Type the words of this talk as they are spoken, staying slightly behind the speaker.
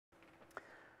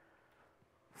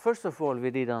first of all,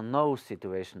 we did a no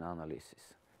situation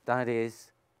analysis. That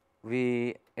is,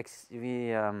 we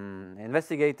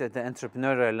investigated the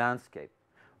entrepreneurial landscape.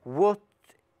 What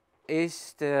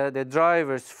is the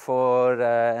drivers for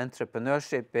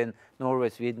entrepreneurship in Norway,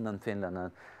 Sweden, and Finland?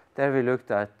 And there we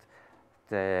looked at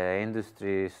the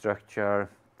industry structure,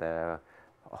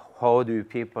 how do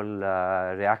people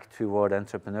react toward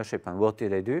entrepreneurship, and what do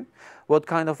they do? What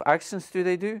kind of actions do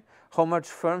they do? How much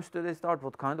firms do they start?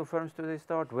 What kind of firms do they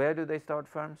start? Where do they start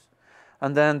firms?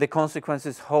 And then the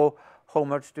consequences, how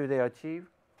much do they achieve?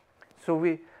 So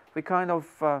we kind of,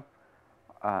 for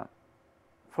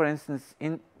instance,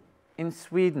 in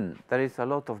Sweden, there is a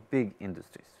lot of big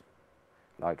industries,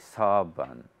 like Saab,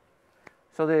 and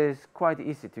so it is quite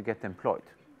easy to get employed.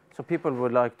 So people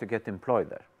would like to get employed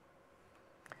there.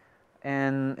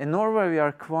 And in Norway, we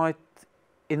are quite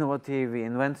innovative. We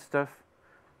invent stuff,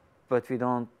 but we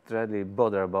don't really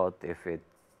bother about if we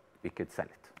could sell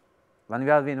it. When we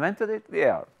have invented it, we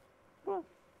are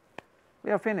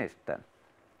finished then.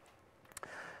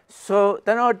 So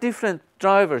there are different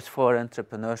drivers for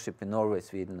entrepreneurship in Norway,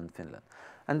 Sweden, and Finland.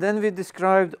 And then we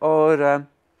described our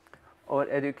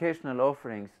educational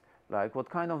offerings, like what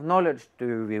kind of knowledge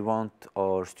do we want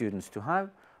our students to have?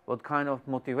 What kind of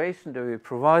motivation do we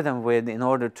provide them with in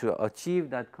order to achieve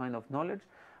that kind of knowledge?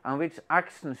 And which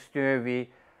actions do we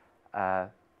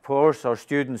force our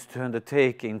students to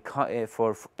undertake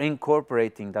for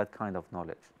incorporating that kind of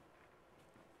knowledge?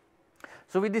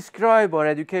 So we describe our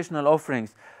educational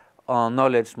offerings on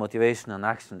knowledge, motivation, and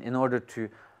action in order to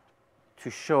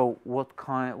show what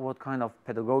kind of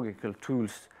pedagogical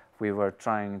tools we were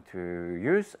trying to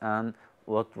use and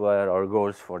what were our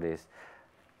goals for this.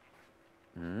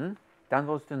 That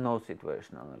was the no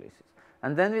situation analysis.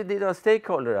 And then we did a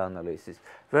stakeholder analysis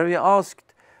where we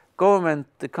asked government,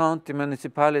 the county,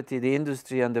 municipality, the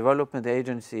industry and development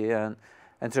agency, and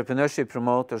entrepreneurship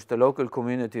promoters, the local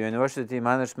community, university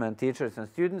management, teachers and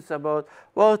students about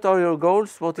what are your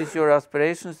goals, what is your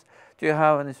aspirations, do you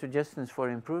have any suggestions for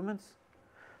improvements?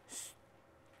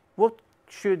 What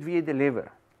should we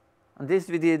deliver? And this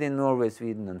we did in Norway,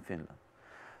 Sweden and Finland.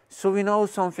 So we know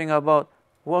something about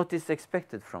what is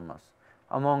expected from us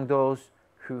among those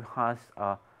who has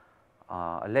a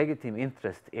legitimate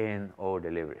interest in our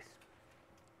deliveries.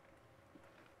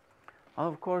 And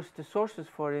of course, the sources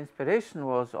for inspiration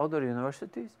was other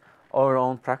universities, our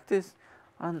own practice,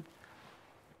 and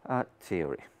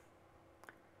theory.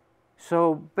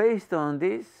 So based on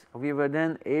this, we were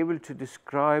then able to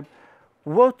describe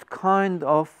what kind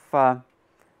of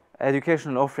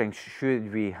educational offerings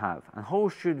should we have, and how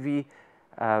should we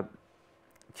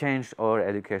change our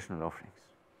educational offerings.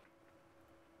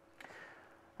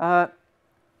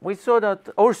 We saw that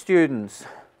our students,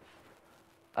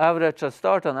 average at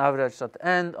start and average at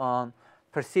end, on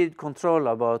perceived control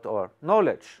about our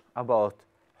knowledge about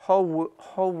how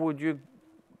would you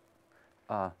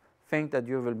think that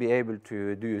you will be able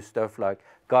to do stuff like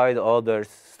guide others,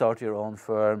 start your own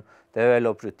firm,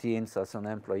 develop routines as an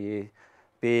employee,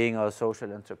 being a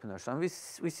social entrepreneur. And we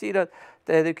see that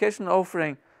the education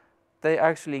offering, they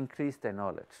actually increase their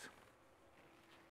knowledge.